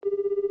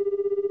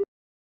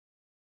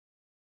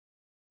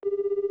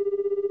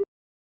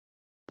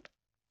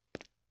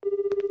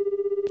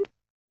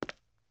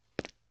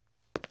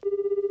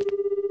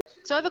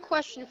So I have a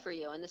question for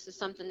you, and this is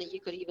something that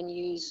you could even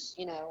use,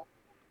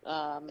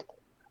 um,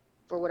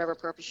 for whatever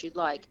purpose you'd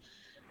like.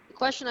 The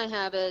question I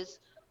have is,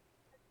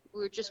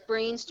 we're just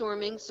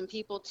brainstorming some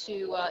people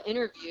to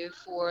interview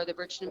for the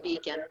Bridgeton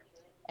Beacon,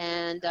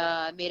 and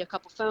made a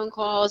couple phone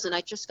calls, and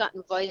I just got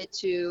invited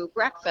to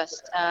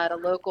breakfast at a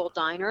local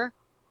diner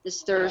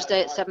this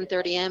Thursday at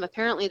 7:30 a.m.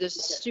 Apparently, there's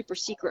a super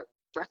secret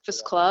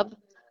breakfast club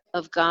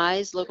of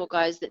guys, local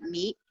guys that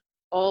meet,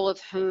 all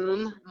of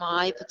whom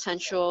my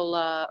potential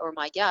or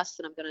my guest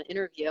that I'm going to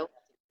interview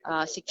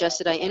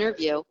suggested I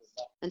interview.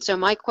 And so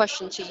my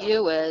question to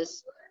you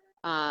is,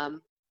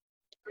 um,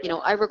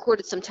 I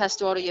recorded some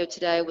test audio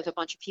today with a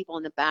bunch of people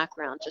in the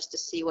background just to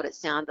see what it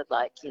sounded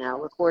like,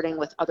 recording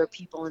with other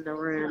people in the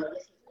room.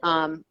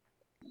 Um,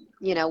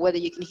 whether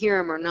you can hear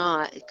them or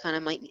not, it kind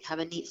of might have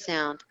a neat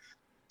sound.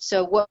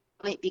 So what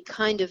might be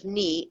kind of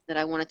neat that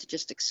I wanted to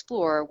just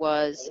explore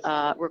was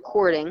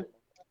recording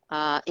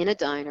in a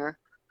diner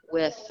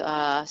with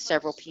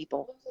several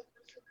people.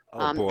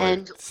 Oh boy,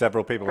 And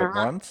several people at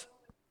uh, once?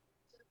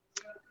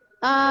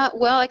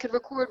 well, I could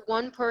record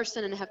one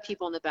person and have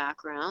people in the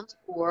background,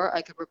 or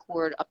I could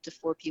record up to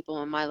 4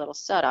 people in my little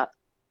setup.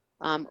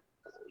 Um,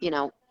 you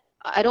know,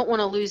 I don't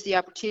want to lose the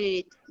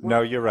opportunity when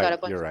No, we've got a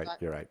you're bunch of right, guys.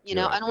 you're right, you're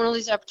I right. don't want to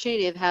lose the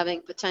opportunity of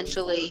having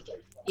potentially,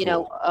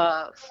 Cool.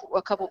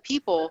 a couple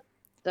people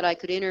that I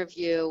could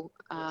interview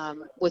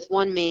with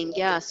one main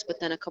guest, but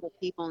then a couple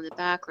people in the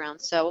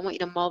background. So I want you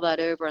to mull that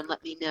over and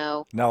let me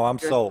know No, I'm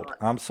your sold. thoughts.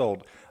 I'm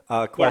sold.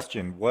 Yeah.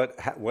 Question,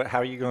 how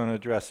are you going to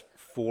address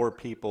four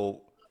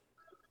people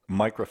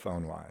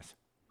microphone wise?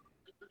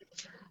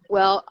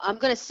 Well, I'm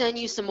going to send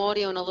you some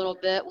audio in a little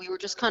bit. We were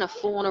just kind of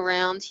fooling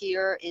around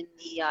here in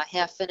the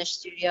half-finished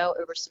studio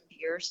over some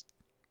beers,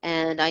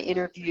 and I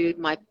interviewed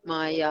my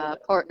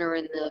partner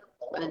in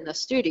the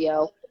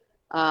studio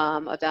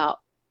about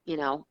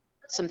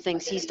some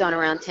things he's done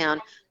around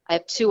town. I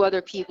have two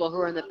other people who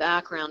are in the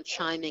background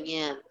chiming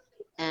in,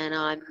 and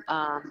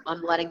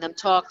I'm letting them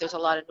talk. There's a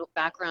lot of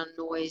background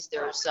noise.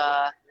 There's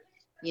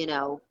you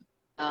know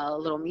a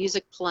little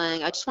music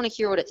playing. I just want to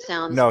hear what it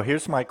sounds No, like.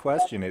 here's my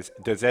question is,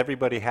 does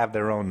everybody have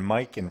their own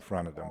mic in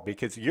front of them?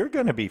 Because you're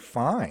going to be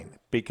fine.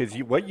 Because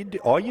what you do,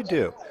 all you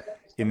do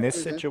in this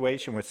Hmm.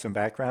 situation with some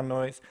background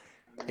noise,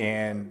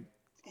 and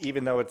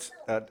even though it's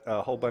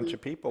a whole bunch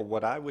of people,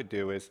 what I would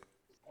do is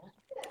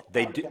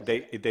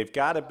they've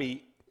got to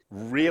be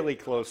really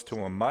close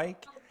to a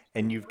mic,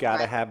 and you've got to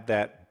Right. have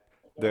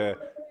the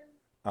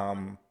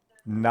um,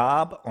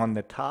 knob on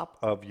the top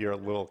of your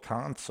little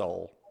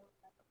console.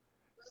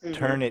 Hmm.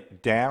 Turn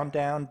it down,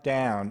 down,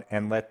 down,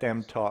 and let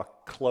them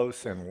talk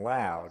close and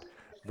loud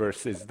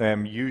versus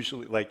them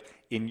usually like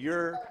in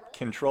your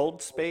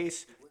controlled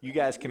space, you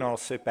guys can all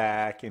sit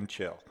back and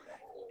chill.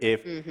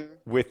 If Hmm.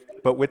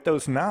 with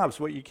those knobs,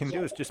 what you can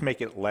do is just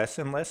make it less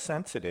and less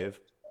sensitive.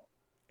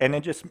 And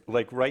then just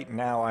like right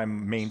now,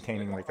 I'm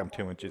maintaining like I'm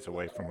 2 inches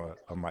away from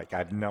a mic. I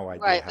have no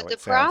idea Right, how but the it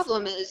sounds.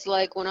 problem is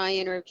like when I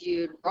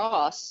interviewed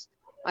Ross,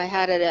 I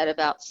had it at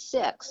about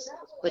 6,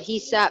 but he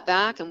sat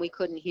back and we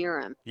couldn't hear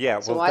him. Yeah,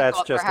 So well, I that's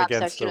thought just perhaps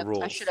against the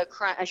rules.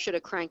 I should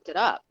have cranked it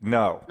up,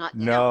 No, not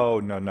down. no,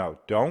 no, no.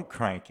 Don't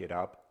crank it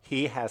up.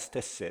 He has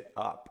to sit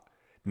up.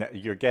 No,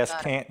 your guest Got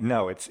it. can't.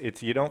 No, it's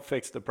you don't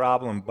fix the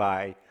problem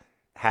by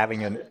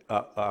having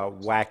a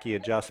wacky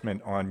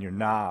adjustment on your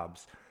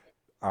knobs.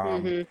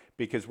 Um, Hmm.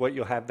 because what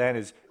you'll have then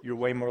is you're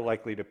way more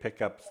likely to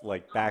pick up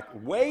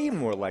way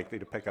more likely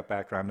to pick up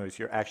background noise.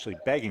 You're actually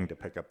begging to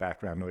pick up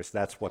background noise.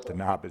 That's what the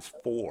knob is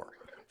for.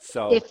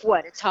 So If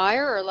what? It's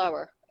higher or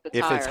lower? It's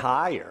if it's higher.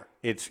 higher,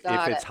 if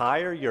Got it. it's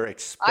higher, you're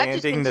I've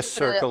just been expanding the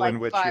keeping it at circle like in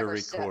which 5 you're or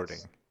recording.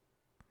 6,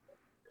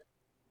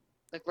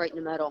 like right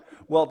in the middle.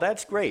 Well,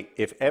 that's great.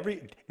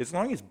 As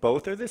long as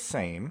both are the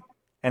same,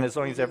 and as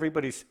long as Hmm.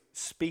 everybody's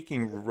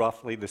speaking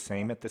roughly the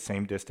same at the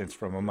same distance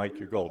from a mic,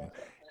 you're golden.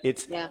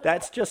 Yeah.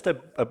 That's just a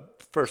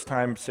first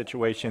time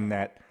situation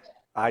that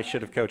I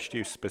should have coached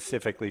you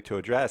specifically to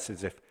address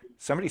is if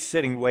somebody's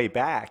sitting way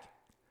back,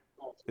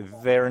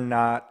 they're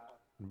not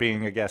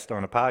being a guest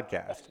on a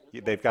podcast.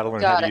 They've got to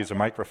learn how to Got it. use a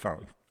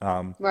microphone.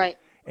 Right.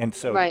 And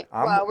so Right.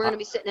 Well, we're going to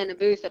be sitting in a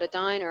booth at a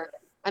diner.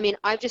 I mean,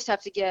 I just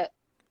have to get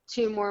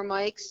 2 more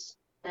mics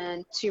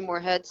and 2 more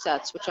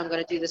headsets, which I'm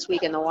going to do this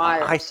week in the I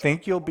wires.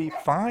 think you'll be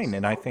fine,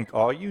 and I think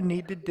all you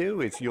need to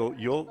do is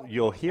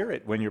you'll hear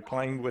it when you're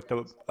playing with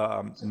the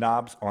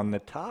knobs on the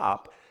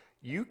top.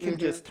 You can Hmm.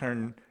 just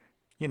turn,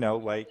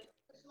 like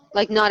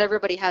Like, not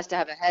everybody has to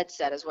have a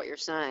headset, is what you're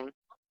saying.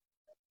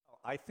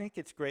 I think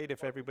it's great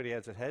if everybody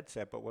has a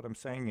headset. But what I'm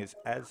saying is,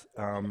 as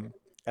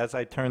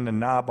I turn the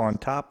knob on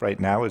top right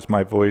now, is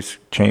my voice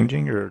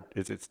changing or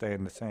is it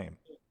staying the same?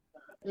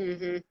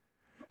 Hmm.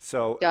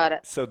 So Got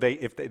it. so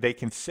if they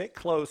can sit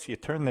close, you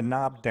turn the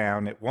knob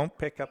down, it won't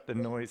pick up the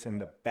noise in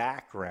the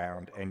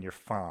background, and you're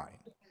fine.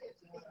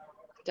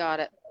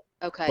 Got it.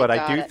 Okay. But I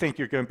Got do it. think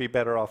you're going to be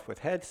better off with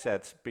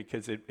headsets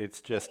because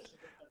it's just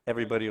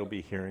everybody will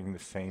be hearing the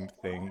same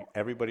thing.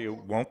 Everybody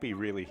won't be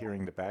really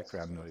hearing the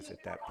background noise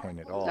at that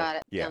point at all. Got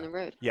it. Yeah. Down the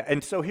road. Yeah.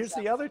 And so here's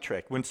the other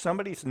trick. When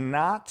somebody's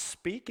not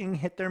speaking,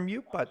 hit their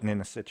mute button in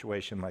a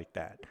situation like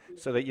that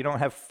so that you don't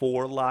have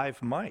 4 live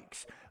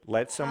mics.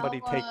 Let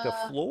somebody take the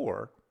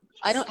floor.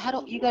 You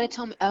got to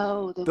tell me,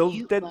 oh, the Those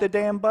mute the button.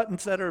 damn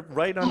buttons that are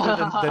right under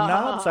the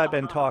knobs I've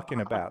been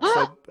talking about.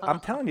 So I'm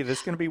telling you, this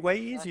is going to be way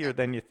easier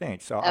than you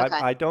think. So Okay.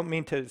 I don't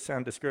mean to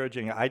sound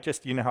discouraging. I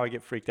just, you know how I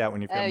get freaked out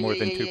when you've got Oh, more yeah,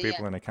 than yeah, 2 yeah,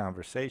 people yeah. in a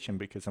conversation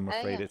because I'm Oh,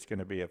 afraid yeah. it's going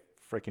to be a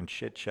freaking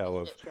shit show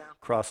of Shit show. I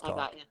crosstalk.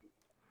 got you.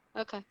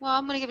 Okay. Well,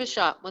 I'm going to give it a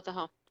shot. What the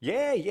hell?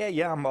 Yeah,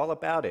 I'm all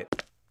about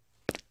it.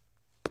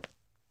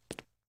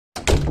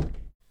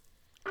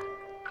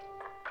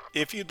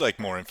 If you'd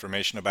like more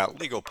information about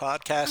legal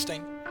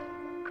podcasting,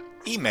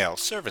 email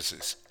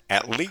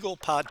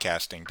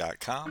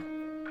services@legalpodcasting.com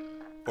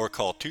or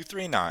call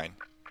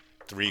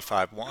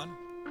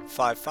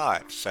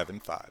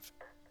 239-351-5575.